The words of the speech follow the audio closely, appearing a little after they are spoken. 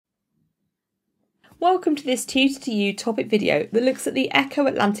Welcome to this Tutor to You topic video that looks at the Eko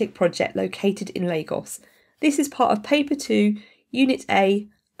Atlantic project located in Lagos. This is part of Paper 2, Unit A,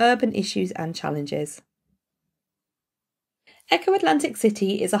 Urban Issues and Challenges. Eko Atlantic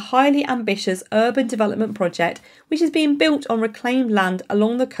City is a highly ambitious urban development project which is being built on reclaimed land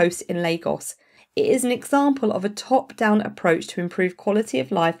along the coast in Lagos. It is an example of a top-down approach to improve quality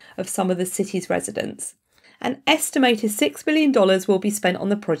of life of some of the city's residents. An estimated $6 billion will be spent on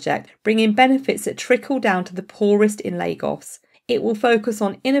the project, bringing benefits that trickle down to the poorest in Lagos. It will focus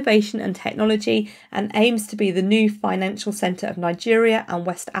on innovation and technology and aims to be the new financial centre of Nigeria and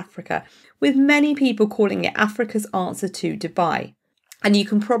West Africa, with many people calling it Africa's answer to Dubai. And you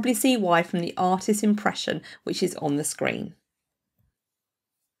can probably see why from the artist's impression, which is on the screen.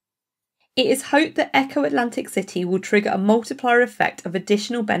 It is hoped that Eko Atlantic City will trigger a multiplier effect of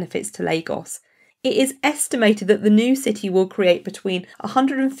additional benefits to Lagos. It is estimated that the new city will create between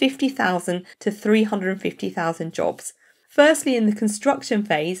 150,000 to 350,000 jobs. Firstly in the construction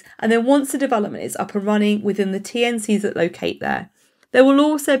phase, and then once the development is up and running within the TNCs that locate there. There will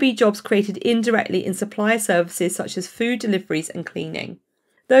also be jobs created indirectly in supplier services such as food deliveries and cleaning.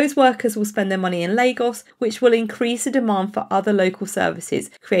 Those workers will spend their money in Lagos, which will increase the demand for other local services,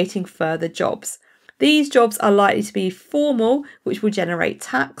 creating further jobs. These jobs are likely to be formal, which will generate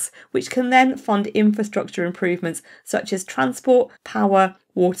tax, which can then fund infrastructure improvements such as transport, power,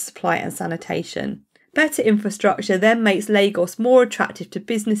 water supply and sanitation. Better infrastructure then makes Lagos more attractive to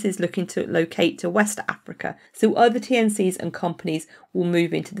businesses looking to locate to West Africa, so other TNCs and companies will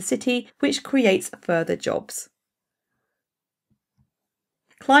move into the city, which creates further jobs.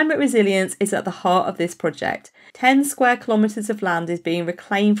 Climate resilience is at the heart of this project. 10 square kilometres of land is being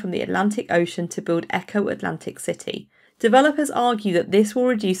reclaimed from the Atlantic Ocean to build Eko Atlantic City. Developers argue that this will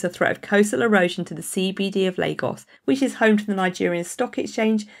reduce the threat of coastal erosion to the CBD of Lagos, which is home to the Nigerian Stock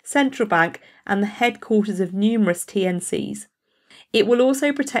Exchange, Central Bank and the headquarters of numerous TNCs. It will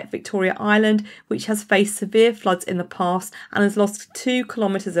also protect Victoria Island, which has faced severe floods in the past and has lost 2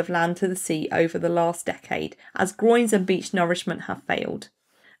 kilometres of land to the sea over the last decade, as groins and beach nourishment have failed.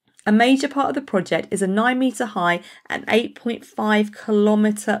 A major part of the project is a 9-metre high and 8.5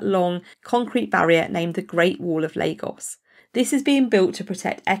 kilometre long concrete barrier named the Great Wall of Lagos. This is being built to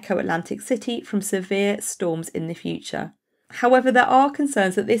protect Eko Atlantic City from severe storms in the future. However, there are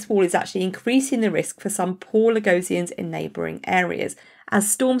concerns that this wall is actually increasing the risk for some poor Lagosians in neighbouring areas,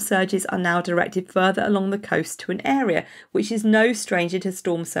 as storm surges are now directed further along the coast to an area which is no stranger to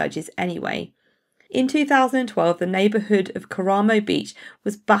storm surges anyway. In 2012, the neighbourhood of Karamo Beach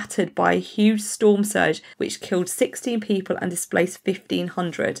was battered by a huge storm surge which killed 16 people and displaced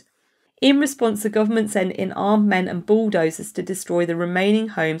 1,500. In response, the government sent in armed men and bulldozers to destroy the remaining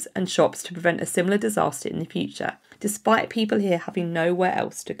homes and shops to prevent a similar disaster in the future, despite people here having nowhere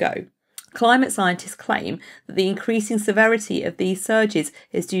else to go. Climate scientists claim that the increasing severity of these surges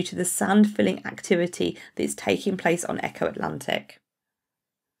is due to the sand-filling activity that is taking place on Eko Atlantic.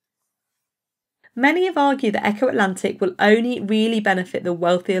 Many have argued that Eko Atlantic will only really benefit the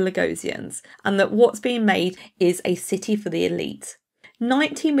wealthier Lagosians and that what's being made is a city for the elite.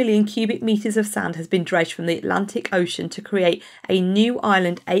 90 million cubic metres of sand has been dredged from the Atlantic Ocean to create a new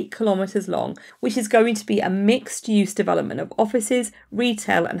island 8 kilometres long, which is going to be a mixed-use development of offices,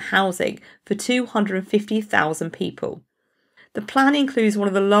 retail and housing for 250,000 people. The plan includes one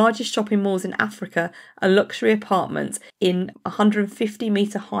of the largest shopping malls in Africa and luxury apartments in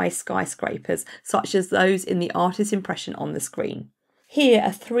 150-metre high skyscrapers, such as those in the artist's impression on the screen. Here,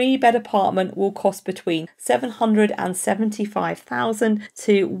 a 3-bed apartment will cost between £775,000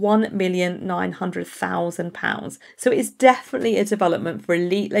 to £1,900,000, so it's definitely a development for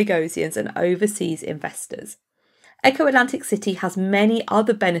elite Lagosians and overseas investors. Eko Atlantic City has many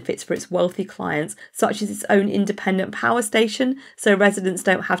other benefits for its wealthy clients, such as its own independent power station, so residents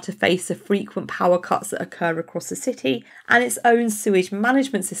don't have to face the frequent power cuts that occur across the city, and its own sewage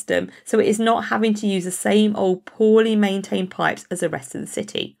management system, so it is not having to use the same old poorly maintained pipes as the rest of the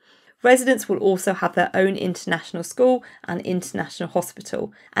city. Residents will also have their own international school and international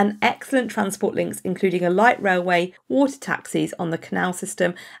hospital, and excellent transport links including a light railway, water taxis on the canal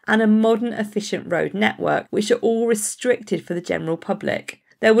system and a modern efficient road network, which are all restricted for the general public.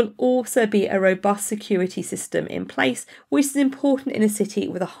 There will also be a robust security system in place, which is important in a city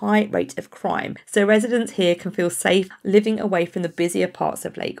with a high rate of crime, so residents here can feel safe living away from the busier parts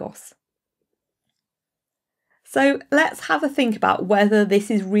of Lagos. So let's have a think about whether this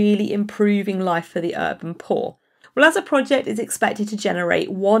is really improving life for the urban poor. Well, as a project is expected to generate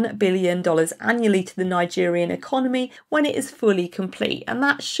 $1 billion annually to the Nigerian economy when it is fully complete, and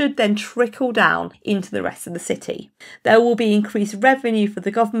that should then trickle down into the rest of the city. There will be increased revenue for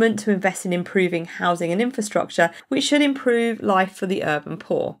the government to invest in improving housing and infrastructure, which should improve life for the urban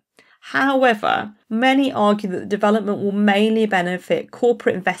poor. However, many argue that the development will mainly benefit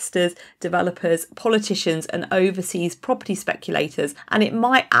corporate investors, developers, politicians and overseas property speculators, and it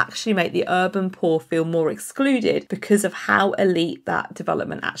might actually make the urban poor feel more excluded because of how elite that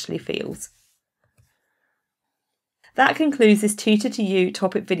development actually feels. That concludes this Tutor to You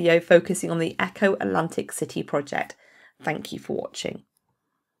topic video focusing on the Eko Atlantic City project. Thank you for watching.